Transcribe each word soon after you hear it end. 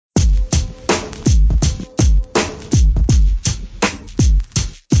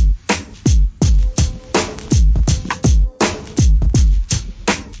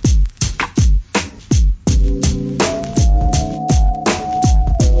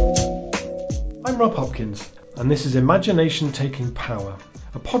Rob Hopkins, and this is Imagination Taking Power,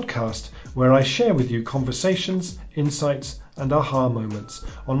 a podcast where I share with you conversations, insights, and aha moments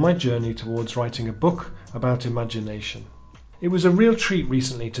on my journey towards writing a book about imagination. It was a real treat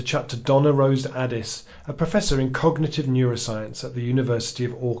recently to chat to Donna Rose Addis, a professor in cognitive neuroscience at the University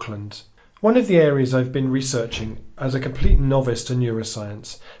of Auckland. One of the areas I've been researching as a complete novice to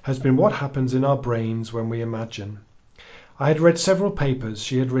neuroscience has been what happens in our brains when we imagine. I had read several papers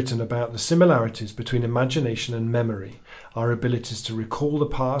she had written about the similarities between imagination and memory, our abilities to recall the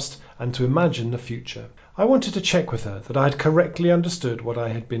past and to imagine the future. I wanted to check with her that I had correctly understood what I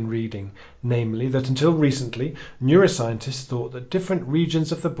had been reading, namely that until recently neuroscientists thought that different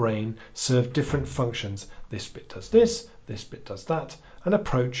regions of the brain serve different functions. This bit does this bit does that, an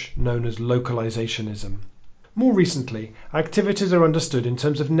approach known as localizationism. More recently, activities are understood in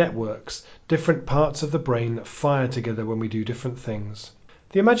terms of networks, different parts of the brain that fire together when we do different things.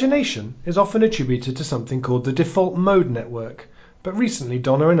 The imagination is often attributed to something called the default mode network, but recently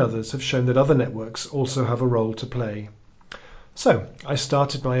Donna and others have shown that other networks also have a role to play. So, I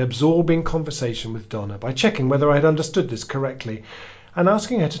started my absorbing conversation with Donna by checking whether I had understood this correctly and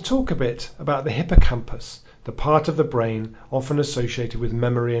asking her to talk a bit about the hippocampus, the part of the brain often associated with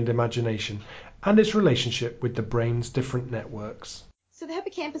memory and imagination, and its relationship with the brain's different networks. So the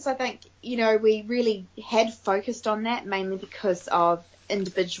hippocampus, I think, we really had focused on that mainly because of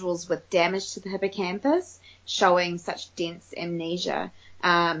individuals with damage to the hippocampus showing such dense amnesia.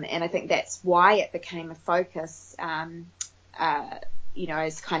 And I think that's why it became a focus, as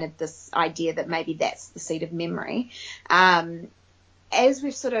kind of this idea that maybe that's the seat of memory. As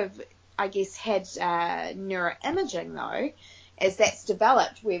we've sort of, I guess, had neuroimaging, though, as that's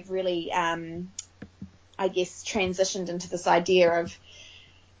developed, we've really, transitioned into this idea of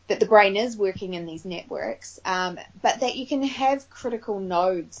that the brain is working in these networks, but that you can have critical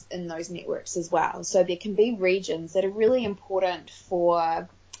nodes in those networks as well. So there can be regions that are really important for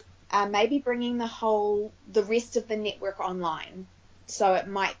maybe bringing the rest of the network online. So it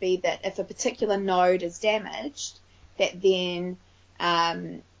might be that if a particular node is damaged, that then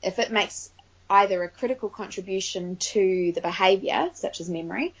if it makes either a critical contribution to the behavior, such as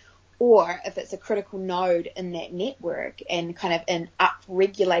memory, or if it's a critical node in that network and kind of in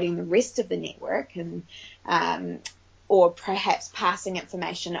up-regulating the rest of the network and or perhaps passing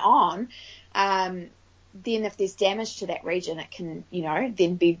information on, then if there's damage to that region, it can,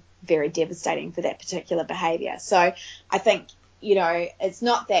 then be very devastating for that particular behavior. So I think, it's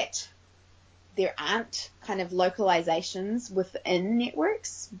not that there aren't kind of localizations within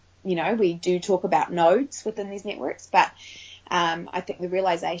networks. We do talk about nodes within these networks, but I think the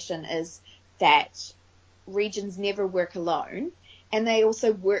realization is that regions never work alone, and they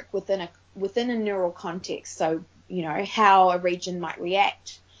also work within a neural context. So, how a region might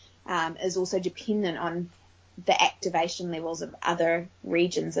react is also dependent on the activation levels of other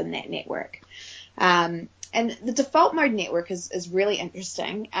regions in that network. And the default mode network is really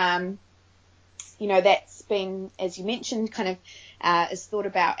interesting. That's been, as you mentioned, kind of is thought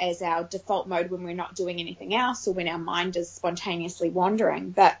about as our default mode when we're not doing anything else or when our mind is spontaneously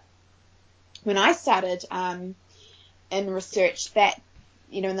wandering. But when I started in research that,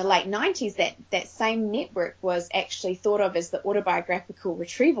 in the late 90s, that same network was actually thought of as the autobiographical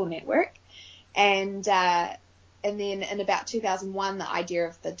retrieval network. And then in about 2001, the idea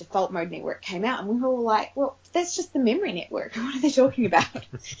of the default mode network came out, and we were all like, well, that's just the memory network. What are they talking about?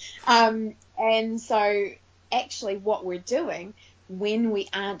 And so actually what we're doing when we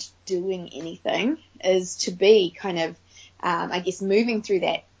aren't doing anything is to be kind of, moving through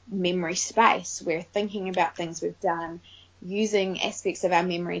that memory space. We're thinking about things we've done, using aspects of our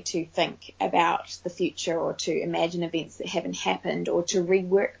memory to think about the future or to imagine events that haven't happened or to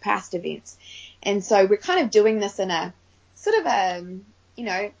rework past events. And so we're kind of doing this in a sort of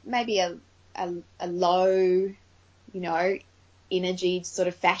maybe a low, energy sort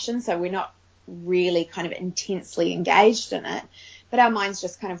of fashion. So we're not really kind of intensely engaged in it, but our mind's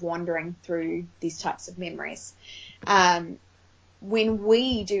just kind of wandering through these types of memories. When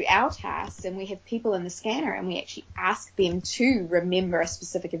we do our tasks and we have people in the scanner and we actually ask them to remember a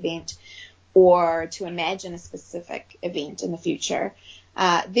specific event or to imagine a specific event in the future,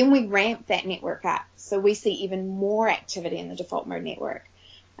 then we ramp that network up. So we see even more activity in the default mode network.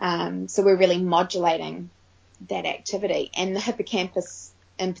 So we're really modulating that activity. And the hippocampus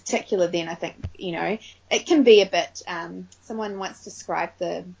in particular, then I think, it can be a bit, someone once described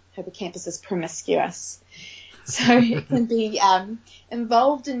the hippocampus as promiscuous. So it can be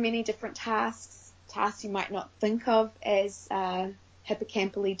involved in many different tasks you might not think of as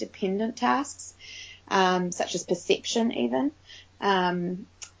hippocampally dependent tasks, such as perception even.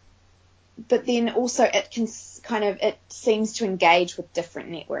 but then also it seems to engage with different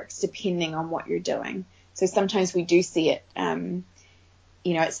networks depending on what you're doing. So sometimes we do see it,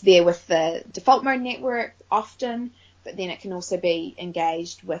 it's there with the default mode network often, but then it can also be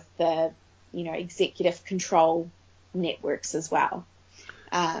engaged with the, executive control networks as well.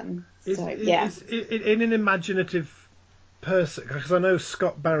 In an imaginative person, because I know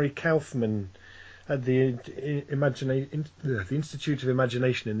Scott Barry Kaufman at the Institute of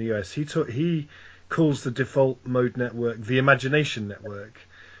Imagination in the US, he calls the default mode network the imagination network.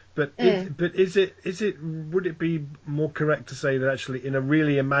 But would it be more correct to say that actually in a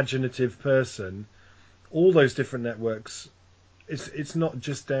really imaginative person, all those different networks, it's not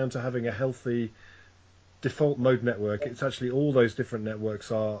just down to having a healthy default mode network, it's actually all those different networks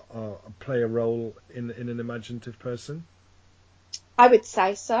play a role in an imaginative person? I would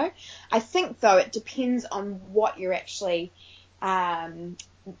say so. I think, though, it depends on what you're actually,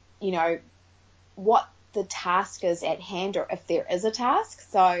 what the task is at hand, or if there is a task.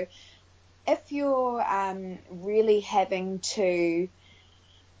 So if you're really having to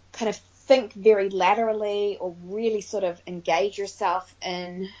kind of think very laterally, or really sort of engage yourself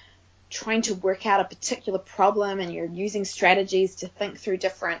in trying to work out a particular problem, and you're using strategies to think through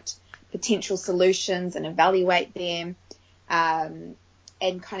different potential solutions and evaluate them, and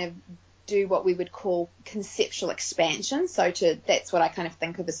kind of do what we would call conceptual expansion. So that's what I kind of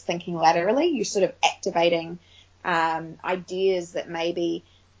think of as thinking laterally. You're sort of activating ideas that maybe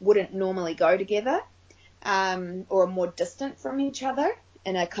wouldn't normally go together, or are more distant from each other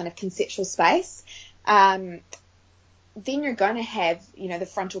in a kind of conceptual space. Then you're going to have, the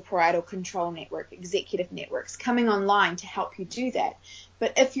frontal parietal control network, executive networks coming online to help you do that.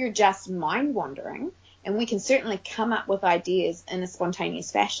 But if you're just mind wandering, and we can certainly come up with ideas in a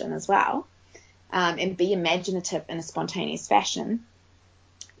spontaneous fashion as well, and be imaginative in a spontaneous fashion,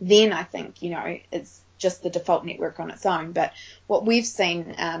 then I think, it's just the default network on its own. But what we've seen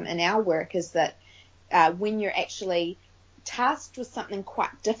in our work is that when you're actually tasked with something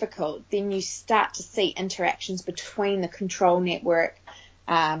quite difficult, then you start to see interactions between the control network,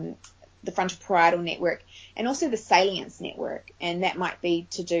 the frontal parietal network, and also the salience network. And that might be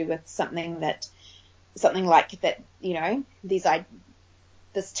to do with something like that,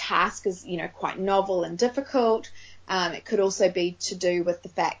 this task is, quite novel and difficult. It could also be to do with the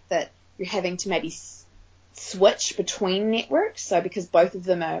fact that you're having to maybe switch between networks. So because both of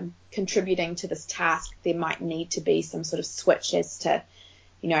them are contributing to this task, there might need to be some sort of switch as to,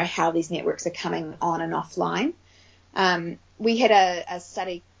 how these networks are coming on and offline. We had a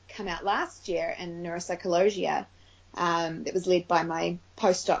study come out last year in neuropsychology that was led by my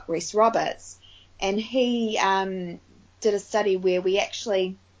postdoc, Reese Roberts. And he did a study where we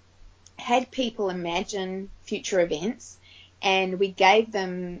actually had people imagine future events, and we gave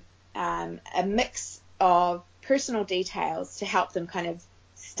them a mix of personal details to help them kind of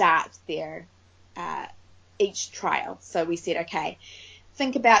start their each trial. So we said, okay,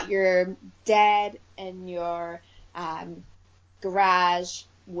 think about your dad in your garage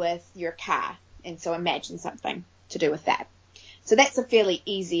with your car, and so imagine something to do with that. So that's a fairly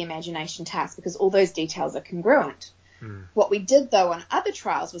easy imagination task because all those details are congruent. What we did, though, on other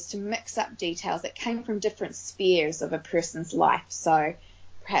trials was to mix up details that came from different spheres of a person's life. So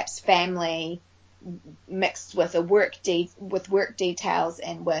perhaps family mixed with work details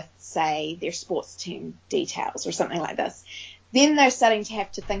and with, say, their sports team details or something like this. Then they're starting to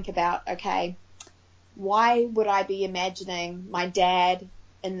have to think about, okay, why would I be imagining my dad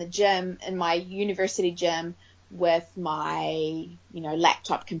in the gym, in my university gym, with my,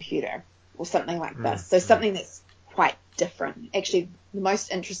 laptop computer or something like this. So something that's quite different. Actually, the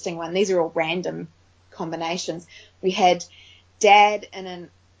most interesting one, these are all random combinations. We had dad in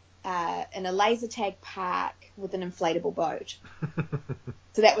a laser tag park with an inflatable boat.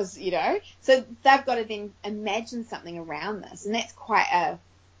 So that was, so they've got to then imagine something around this. And that's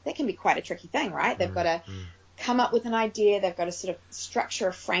that can be quite a tricky thing, right? They've got to come up with an idea, they've got to sort of structure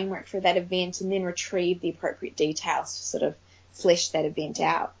a framework for that event and then retrieve the appropriate details to sort of flesh that event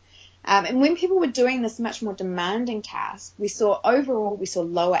out. And when people were doing this much more demanding task, we saw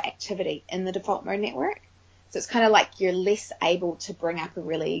lower activity in the default mode network. So it's kind of like you're less able to bring up a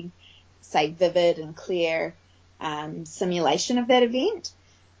really, say, vivid and clear simulation of that event.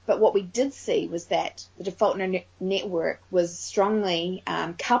 But what we did see was that the default network was strongly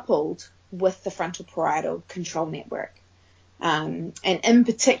coupled with the frontal parietal control network. And in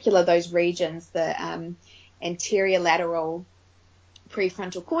particular, those regions, the anterior lateral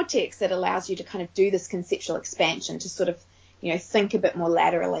prefrontal cortex, that allows you to kind of do this conceptual expansion to sort of, think a bit more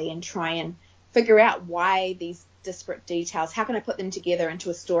laterally and try and figure out why these disparate details? How can I put them together into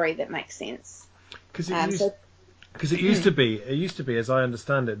a story that makes sense? Because it used to be, as I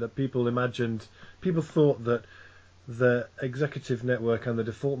understand it, that people thought that the executive network and the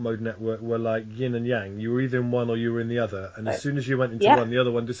default mode network were like yin and yang. You were either in one or you were in the other, and as soon as you went into one, the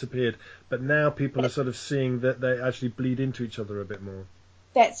other one disappeared. But now people are sort of seeing that they actually bleed into each other a bit more.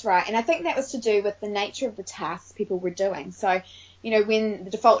 That's right, and I think that was to do with the nature of the tasks people were doing. So, when the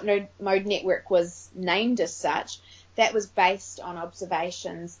default mode network was named as such, that was based on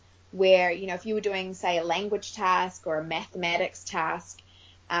observations where, if you were doing, say, a language task or a mathematics task,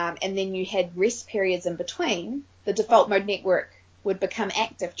 and then you had rest periods in between, the default mode network would become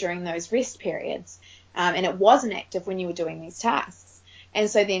active during those rest periods, and it wasn't active when you were doing these tasks. And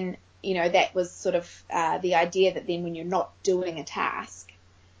so then, that was sort of the idea that then when you're not doing a task,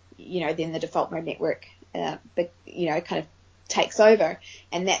 then the default mode network, kind of takes over,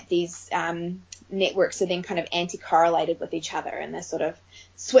 and that these networks are then kind of anti-correlated with each other, and they're sort of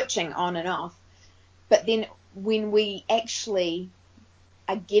switching on and off. But then when we actually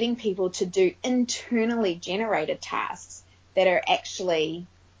are getting people to do internally generated tasks that are actually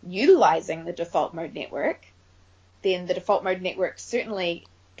utilizing the default mode network, then the default mode network certainly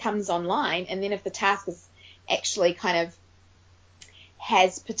comes online. And then if the task is actually kind of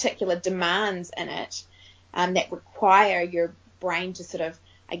has particular demands in it that require your brain to sort of,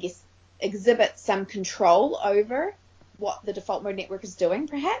 I guess, exhibit some control over what the default mode network is doing,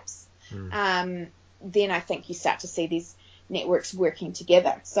 perhaps, then I think you start to see these networks working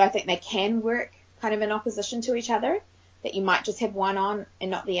together. So I think they can work kind of in opposition to each other, that you might just have one on and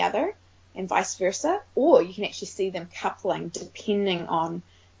not the other, and vice versa, or you can actually see them coupling depending on,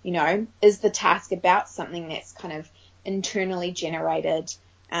 is the task about something that's kind of internally generated,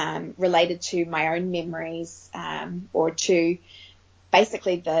 related to my own memories, or to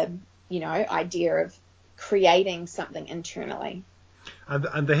basically the, idea of creating something internally.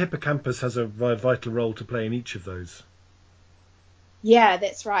 And the hippocampus has a vital role to play in each of those. Yeah,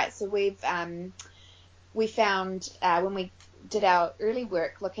 that's right. So we found when we did our early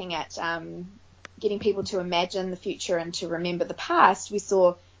work looking at getting people to imagine the future and to remember the past, we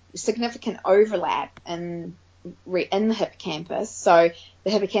saw significant overlap in the hippocampus. So the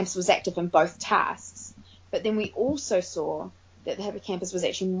hippocampus was active in both tasks, but then we also saw that the hippocampus was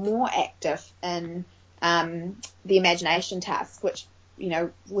actually more active in the imagination task, which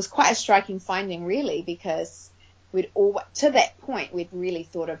was quite a striking finding, really, because to that point we'd really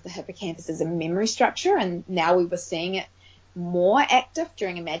thought of the hippocampus as a memory structure, and now we were seeing it more active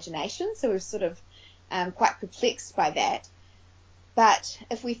during imagination. So we were sort of quite perplexed by that. But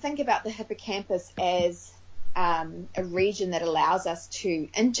if we think about the hippocampus as a region that allows us to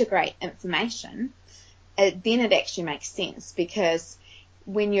integrate information, then it actually makes sense, because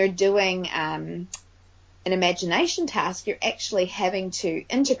when you're doing an imagination task, you're actually having to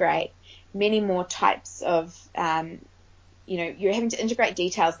integrate many more types of, you're having to integrate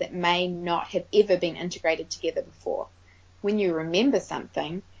details that may not have ever been integrated together before. When you remember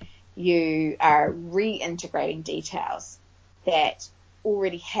something, you are reintegrating details that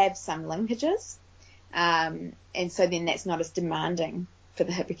already have some linkages, and so then that's not as demanding for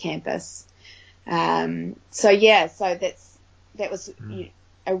the hippocampus. So that was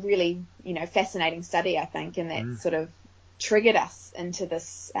a really fascinating study, I think, and that sort of triggered us into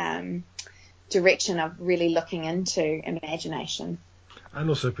this direction of really looking into imagination. And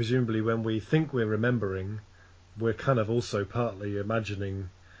also, presumably, when we think we're remembering, we're kind of also partly imagining.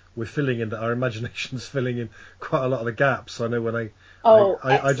 We're filling in our imagination's filling in quite a lot of the gaps. I know when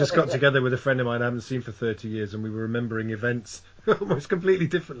I just got together with a friend of mine I haven't seen for 30 years, and we were remembering events almost completely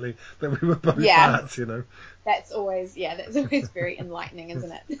differently that we were both at, That's always very enlightening,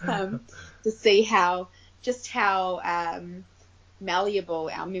 isn't it? To see how malleable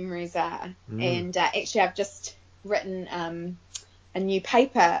our memories are. And actually I've just written a new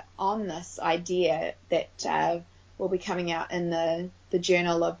paper on this idea that will be coming out in the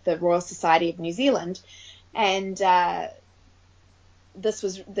Journal of the Royal Society of New Zealand. And this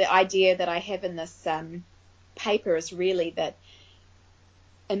was the idea that I have in this paper, is really that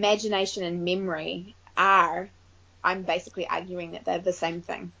imagination and memory I'm basically arguing that they're the same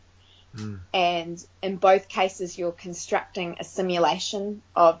thing. And in both cases, you're constructing a simulation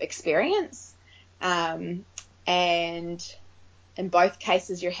of experience. And in both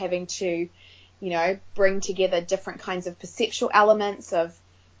cases, you're having to, bring together different kinds of perceptual elements of,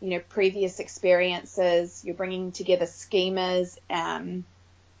 previous experiences. You're bringing together schemas,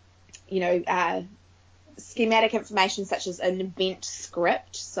 schematic information such as an event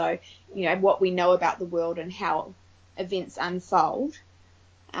script. So, what we know about the world and how events unfold.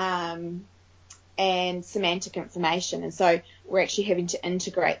 And and semantic information. And so we're actually having to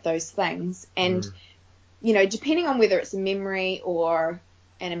integrate those things. And, depending on whether it's a memory or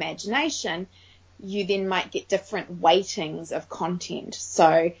an imagination, you then might get different weightings of content.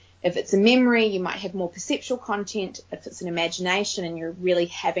 So if it's a memory, you might have more perceptual content. If it's an imagination and you're really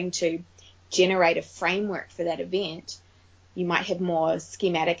having to generate a framework for that event, you might have more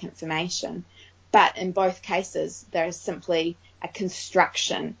schematic information. But in both cases, there is simply a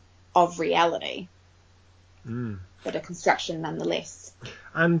construction of reality, but a construction nonetheless.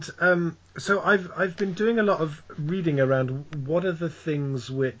 And so I've been doing a lot of reading around what are the things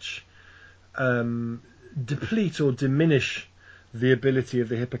which deplete or diminish the ability of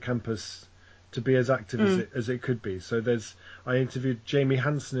the hippocampus to be as active as it could be. So I interviewed Jamie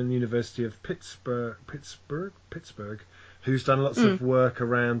Hansen in the University of Pittsburgh, who's done lots of work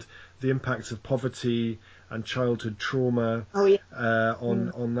around the impacts of poverty and childhood trauma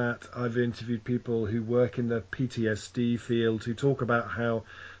on that. I've interviewed people who work in the PTSD field who talk about how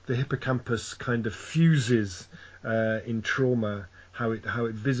the hippocampus kind of fuses in trauma, how it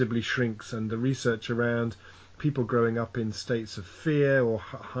visibly shrinks, and the research around people growing up in states of fear or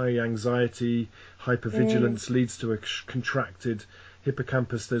high anxiety, hypervigilance leads to a contracted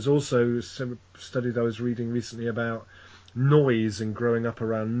hippocampus. There's also some study that I was reading recently about noise, and growing up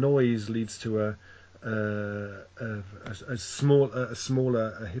around noise leads to a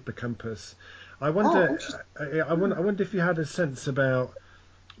smaller hippocampus. I wonder if you had a sense about,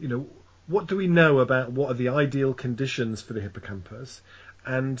 what do we know about what are the ideal conditions for the hippocampus,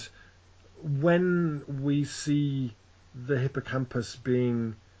 and when we see the hippocampus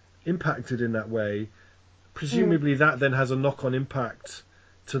being impacted in that way, presumably that then has a knock-on impact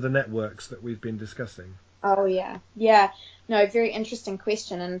to the networks that we've been discussing. Oh, yeah. Yeah. No, very interesting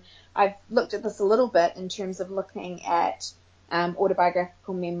question. And I've looked at this a little bit in terms of looking at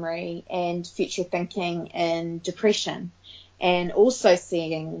autobiographical memory and future thinking in depression, and also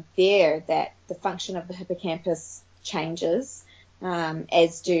seeing there that the function of the hippocampus changes,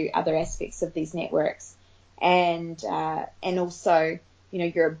 as do other aspects of these networks. And also,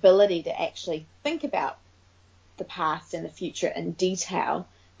 your ability to actually think about the past and the future in detail,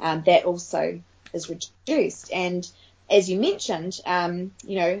 that also is reduced. And as you mentioned,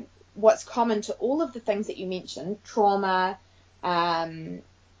 what's common to all of the things that you mentioned, trauma,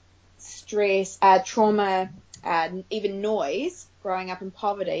 stress, even noise, growing up in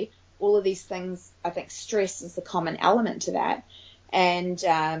poverty, all of these things, I think stress is the common element to that. And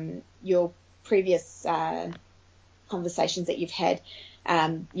your previous conversations that you've had,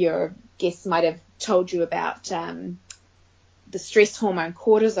 your guests might have told you about the stress hormone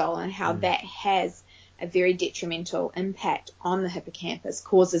cortisol and how that has a very detrimental impact on the hippocampus,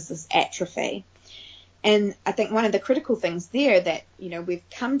 causes this atrophy. And I think one of the critical things there that, we've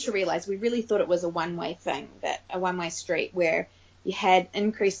come to realize, we really thought it was a one-way thing, that a one-way street where you had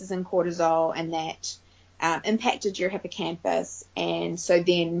increases in cortisol and that impacted your hippocampus. And so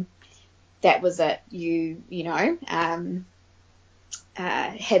then that was it. You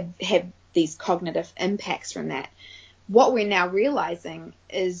have these cognitive impacts from that. What we're now realizing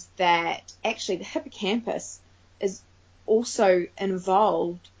is that actually the hippocampus is also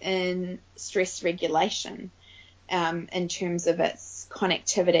involved in stress regulation, in terms of its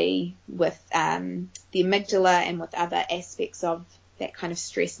connectivity with the amygdala and with other aspects of that kind of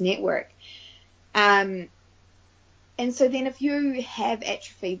stress network. And so then if you have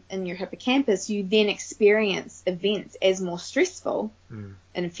atrophy in your hippocampus, you then experience events as more stressful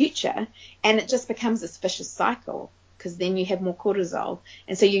in the future, and it just becomes this vicious cycle, because then you have more cortisol.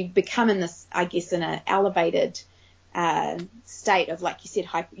 And so you become in this, I guess, in an elevated state of, like you said,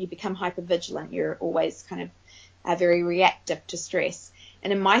 you become hypervigilant. You're always kind of very reactive to stress.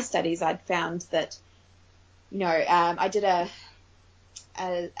 And in my studies, I'd found that, I did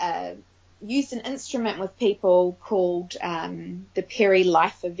used an instrument with people called the Perry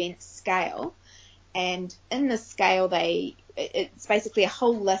Life Event Scale. And in this scale, it's basically a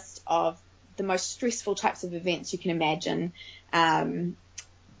whole list of the most stressful types of events you can imagine. And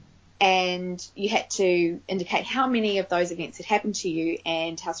you had to indicate how many of those events had happened to you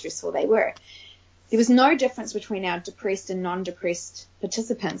and how stressful they were. There was no difference between our depressed and non-depressed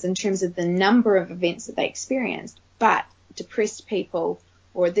participants in terms of the number of events that they experienced, but depressed people,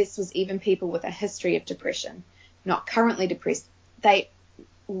 or this was even people with a history of depression, not currently depressed, they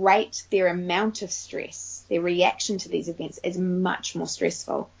rate their amount of stress, their reaction to these events, as much more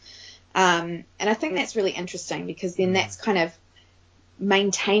stressful. And I think that's really interesting, because then that's kind of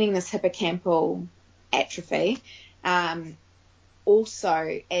maintaining this hippocampal atrophy.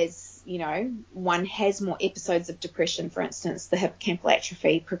 Also, as one has more episodes of depression, for instance, the hippocampal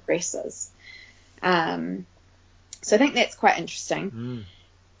atrophy progresses. So I think that's quite interesting.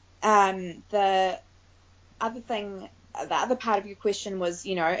 The other part of your question was,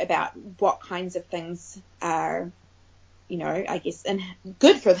 about what kinds of things are, I guess,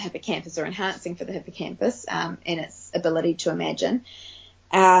 good for the hippocampus or enhancing for the hippocampus and its ability to imagine.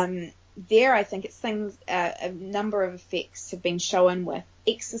 There, I think it's things, a number of effects have been shown with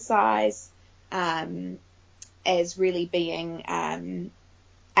exercise as really being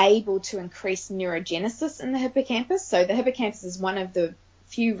able to increase neurogenesis in the hippocampus. So the hippocampus is one of the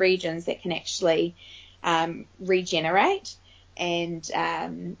few regions that can actually regenerate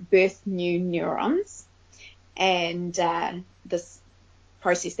and birth new neurons, and this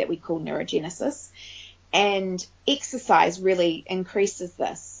process that we call neurogenesis. And exercise really increases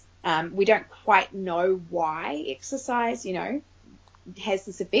this. We don't quite know why exercise, has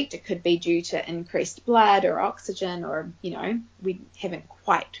this effect. It could be due to increased blood or oxygen, or, we haven't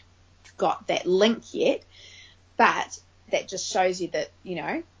quite got that link yet. But that just shows you that,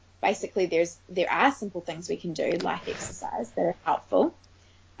 basically there are simple things we can do, like exercise, that are helpful.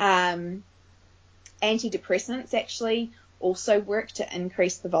 Antidepressants actually also work to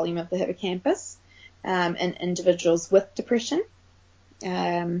increase the volume of the hippocampus in individuals with depression.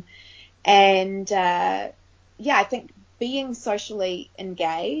 I think being socially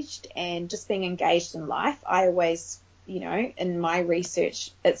engaged and just being engaged in life, I always, in my research,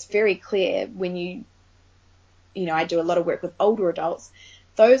 it's very clear when I do a lot of work with older adults.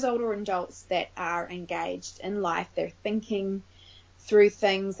 Those older adults that are engaged in life, they're thinking through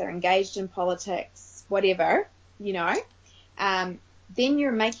things, they're engaged in politics, whatever, then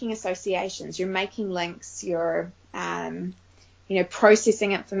you're making associations, you're making links, you're,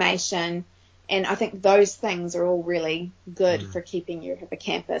 processing information. And I think those things are all really good for keeping your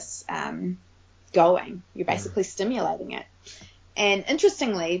hippocampus going. You're basically stimulating it. And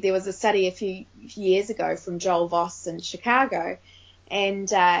interestingly, there was a study a few years ago from Joel Voss in Chicago,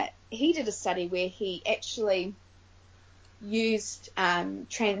 and he did a study where he actually used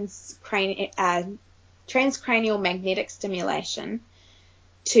transcranial magnetic stimulation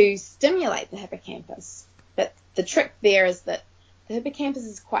to stimulate the hippocampus. But the trick there is that the hippocampus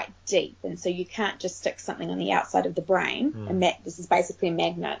is quite deep, and so you can't just stick something on the outside of the brain. And this is basically a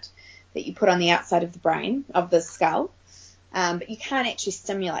magnet that you put on the outside of the brain, of the skull. But you can't actually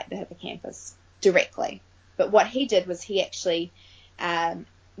stimulate the hippocampus directly. But what he did was he actually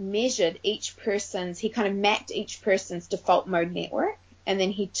measured he kind of mapped each person's default mode network, and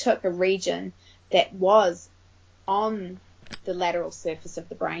then he took a region that was on the lateral surface of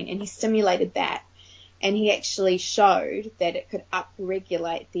the brain, and he stimulated that. And he actually showed that it could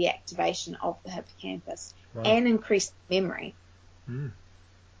upregulate the activation of the hippocampus and increase memory. So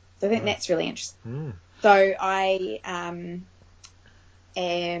I think that's really interesting. So I am,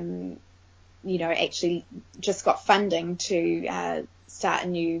 actually just got funding to start a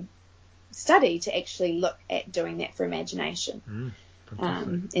new study to actually look at doing that for imagination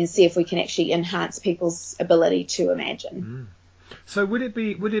and see if we can actually enhance people's ability to imagine. So would it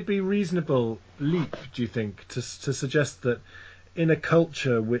be reasonable leap, do you think, to suggest that in a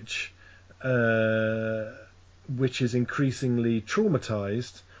culture which is increasingly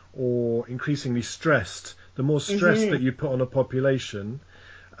traumatized or increasingly stressed, the more stress that you put on a population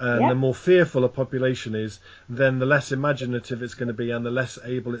and the more fearful a population is, then the less imaginative it's going to be and the less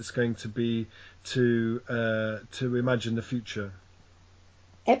able it's going to be to imagine the future?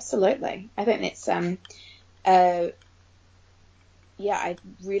 Absolutely. I think that's I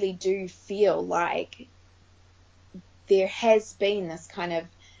really do feel like there has been this kind of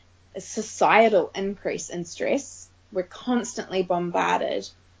a societal increase in stress. We're constantly bombarded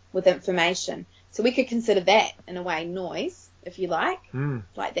with information. So we could consider that, in a way, noise, if you like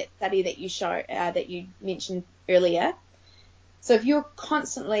that study that you mentioned earlier. So if you're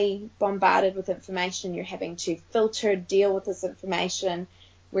constantly bombarded with information, you're having to filter, deal with this information.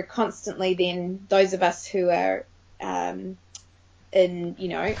 We're constantly then, those of us who are in,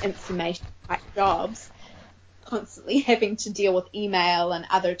 information type jobs, constantly having to deal with email and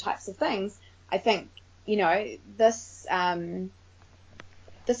other types of things. I think,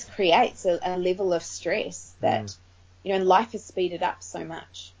 this creates a level of stress that, life has speeded up so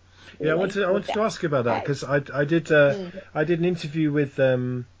much. Really, I wanted to ask you about that, because I did an interview with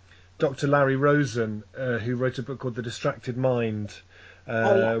Dr. Larry Rosen, who wrote a book called The Distracted Mind,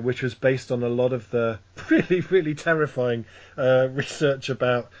 which was based on a lot of the really, really terrifying research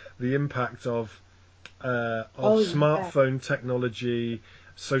about the impact of smartphone technology,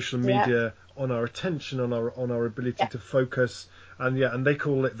 social media on our attention, on our ability to focus, and they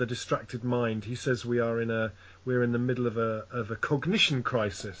call it the distracted mind. He says we're in the middle of a cognition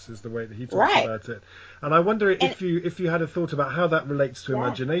crisis, is the way that he talks about it. And I wonder if you had a thought about how that relates to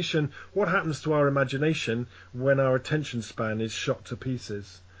imagination. What happens to our imagination when our attention span is shot to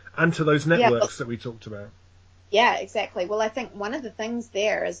pieces, and to those networks that we talked about? Yeah, exactly. Well, I think one of the things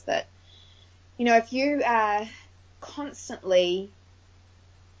there is that, if you are constantly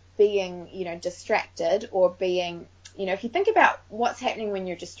being, distracted, or being, if you think about what's happening when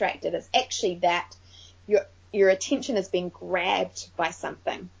you're distracted, it's actually that your attention is being grabbed by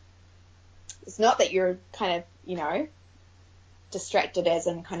something. It's not that you're kind of, distracted as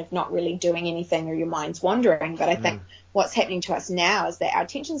in kind of not really doing anything or your mind's wandering. But I think what's happening to us now is that our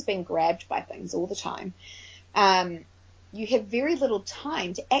attention's being grabbed by things all the time. You have very little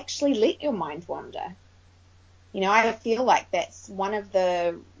time to actually let your mind wander. I feel like that's one of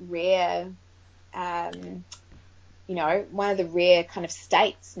the rare, kind of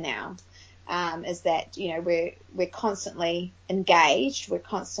states now, is that, we're constantly engaged. We're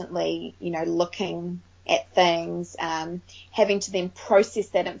constantly, looking at things, having to then process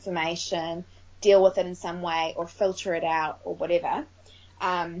that information, deal with it in some way, or filter it out, or whatever.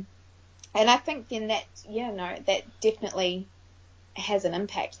 And I think then that, that definitely has an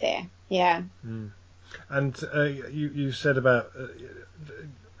impact there. Yeah. And you said about,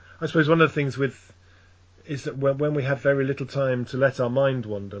 I suppose one of the things is that when we have very little time to let our mind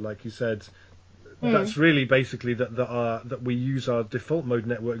wander, like you said, that's really basically that we use our default mode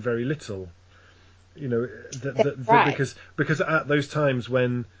network very little. Because at those times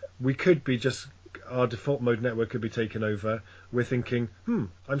when we could be just, our default mode network could be taken over, we're thinking,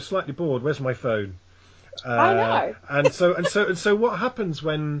 I'm slightly bored, where's my phone? I know. and so what happens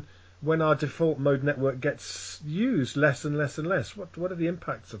when our default mode network gets used less and less and less? What are the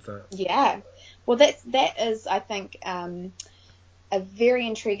impacts of that? Yeah. Well, that is, I think, a very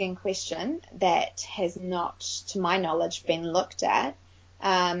intriguing question that has not, to my knowledge, been looked at.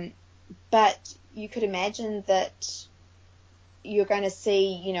 But you could imagine that you're going to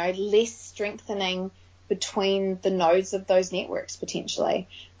see, less strengthening between the nodes of those networks potentially.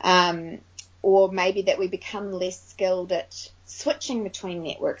 Or maybe that we become less skilled at switching between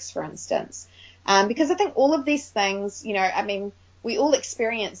networks, for instance. Because I think all of these things, we all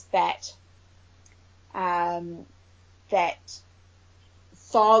experience that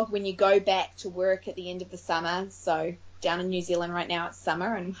fog when you go back to work at the end of the summer. So down in New Zealand right now, it's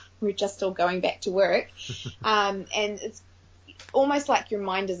summer and we're just all going back to work. And it's almost like your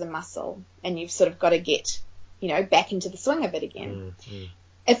mind is a muscle and you've sort of got to get, back into the swing of it again.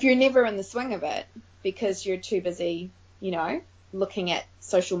 If you're never in the swing of it because you're too busy, looking at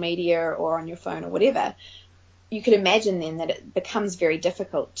social media or on your phone or whatever, you could imagine then that it becomes very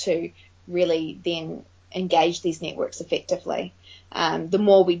difficult to really then engage these networks effectively. The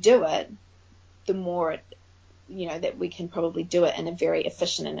more we do it, the more it, that we can probably do it in a very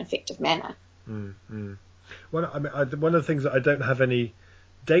efficient and effective manner. Well, one of the things that I don't have any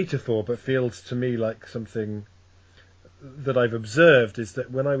data for, but feels to me like something that I've observed, is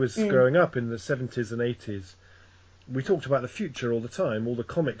that when I was growing up in the 70s and 80s, we talked about the future all the time. All the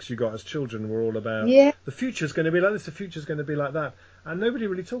comics you got as children were all about the future's going to be like this, the future's going to be like that. And nobody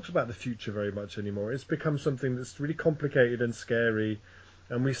really talks about the future very much anymore. It's become something that's really complicated and scary.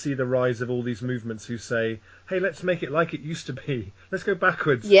 And we see the rise of all these movements who say, hey, let's make it like it used to be. Let's go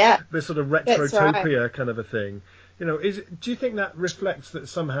backwards. Yeah. This sort of retrotopia kind of a thing. Do you think that reflects that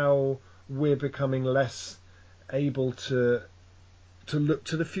somehow we're becoming less able to look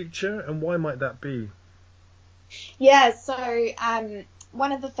to the future? And why might that be? Yeah, so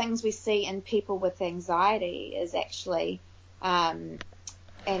one of the things we see in people with anxiety is actually, and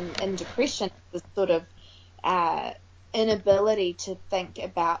depression, the sort of inability to think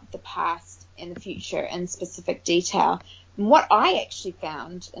about the past and the future in specific detail. And what I actually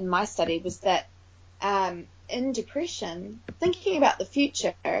found in my study was that in depression, thinking about the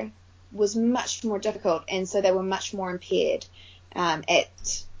future was much more difficult, and so they were much more impaired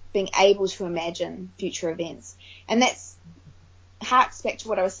at being able to imagine future events. And that's harks back to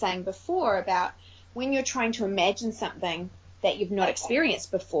what I was saying before about when you're trying to imagine something that you've not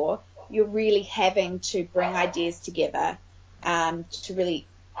experienced before, you're really having to bring ideas together to really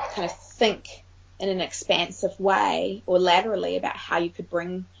kind of think in an expansive way or laterally about how you could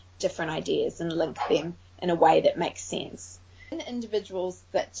bring different ideas and link them in a way that makes sense. In individuals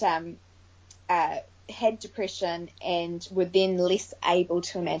that had depression and were then less able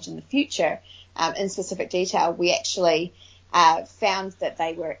to imagine the future in specific detail, we actually found that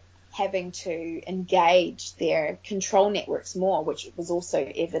they were having to engage their control networks more, which was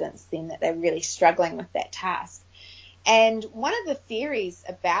also evidence then that they're really struggling with that task. And one of the theories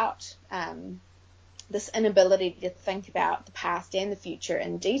about this inability to think about the past and the future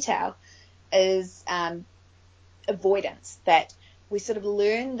in detail is avoidance, that we sort of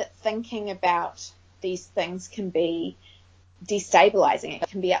learn that thinking about these things can be destabilizing, it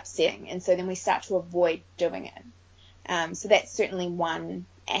can be upsetting, and so then we start to avoid doing it. So that's certainly one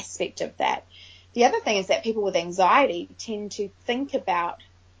aspect of that. The other thing is that people with anxiety tend to think about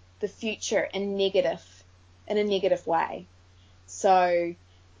the future in a negative way. So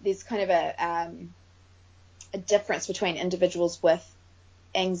there's kind of a difference between individuals with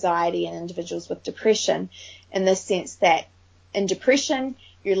anxiety and individuals with depression, in the sense that in depression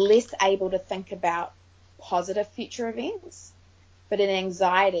you're less able to think about positive future events, but in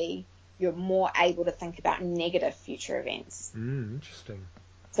anxiety you're more able to think about negative future events. Interesting.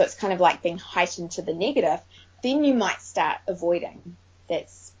 So it's kind of like being heightened to the negative. Then you might start avoiding.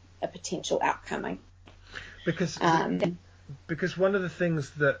 That's a potential outcome. Because one of the things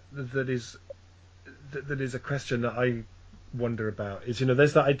that is a question that I wonder about is,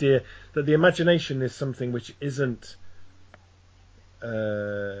 there's that idea that the imagination is something which isn't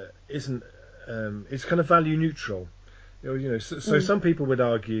it's kind of value neutral. So some people would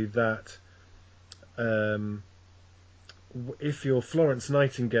argue that if you're Florence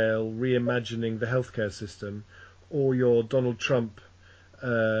Nightingale reimagining the healthcare system, or you're Donald Trump,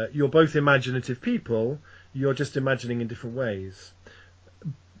 you're both imaginative people. You're just imagining in different ways.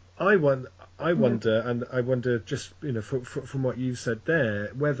 I wonder, and I wonder just from what you've said there,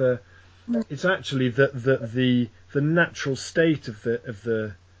 whether it's actually that the natural state of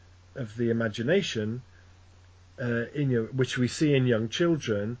the imagination, which we see in young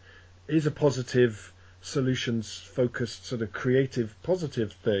children, is a positive, solutions-focused, sort of creative,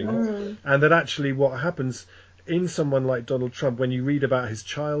 positive thing, and that actually what happens in someone like Donald Trump, when you read about his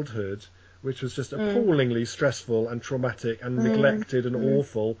childhood, which was just appallingly stressful and traumatic and neglected and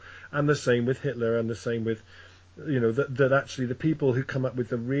awful, and the same with Hitler, and the same with, that actually the people who come up with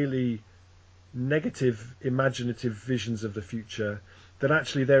the really negative, imaginative visions of the future, that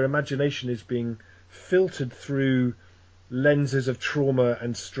actually their imagination is being filtered through lenses of trauma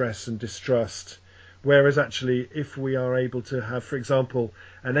and stress and distrust. Whereas actually, if we are able to have, for example,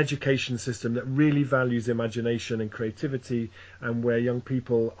 an education system that really values imagination and creativity, and where young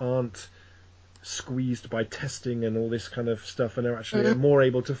people aren't squeezed by testing and all this kind of stuff, and are actually more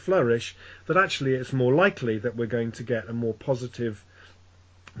able to flourish, that actually it's more likely that we're going to get a more positive,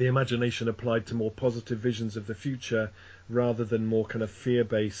 the imagination applied to more positive visions of the future, rather than more kind of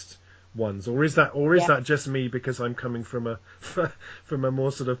fear-based ones. Or is that just me, because I'm coming from a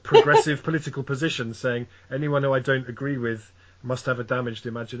more sort of progressive political position, saying anyone who I don't agree with must have a damaged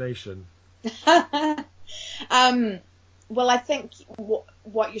imagination? Well, I think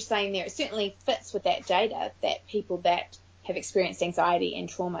what you're saying there, it certainly fits with that data, that people that have experienced anxiety and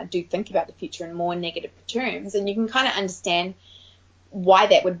trauma do think about the future in more negative terms, and you can kind of understand why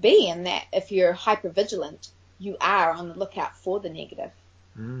that would be, and that if you're hypervigilant, you are on the lookout for the negative.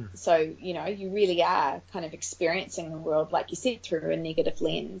 So, you really are kind of experiencing the world, like you said, through a negative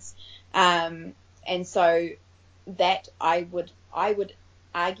lens. And so that I would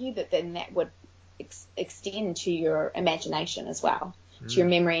argue that then that would extend to your imagination as well, to your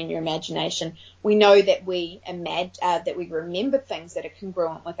memory and your imagination. We know that we remember things that are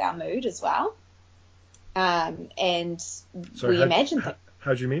congruent with our mood as well. And we imagine things.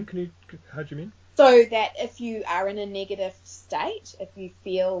 How do you mean? How do you mean? So that if you are in a negative state, if you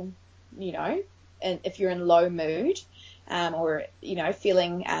feel, and if you're in low mood, or,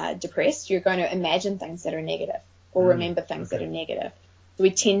 feeling depressed, you're going to imagine things that are negative, or remember things that are negative. So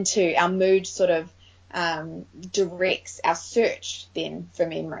we tend to, our mood sort of directs our search then for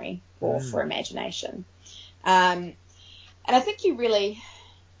memory or for imagination. And I think you really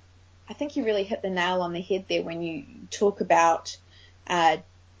hit the nail on the head there when you talk about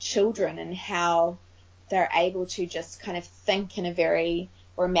children and how they're able to just kind of think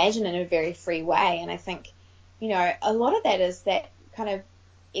or imagine in a very free way. And I think, a lot of that is that kind of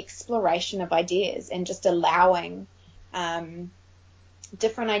exploration of ideas and just allowing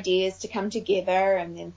different ideas to come together, and then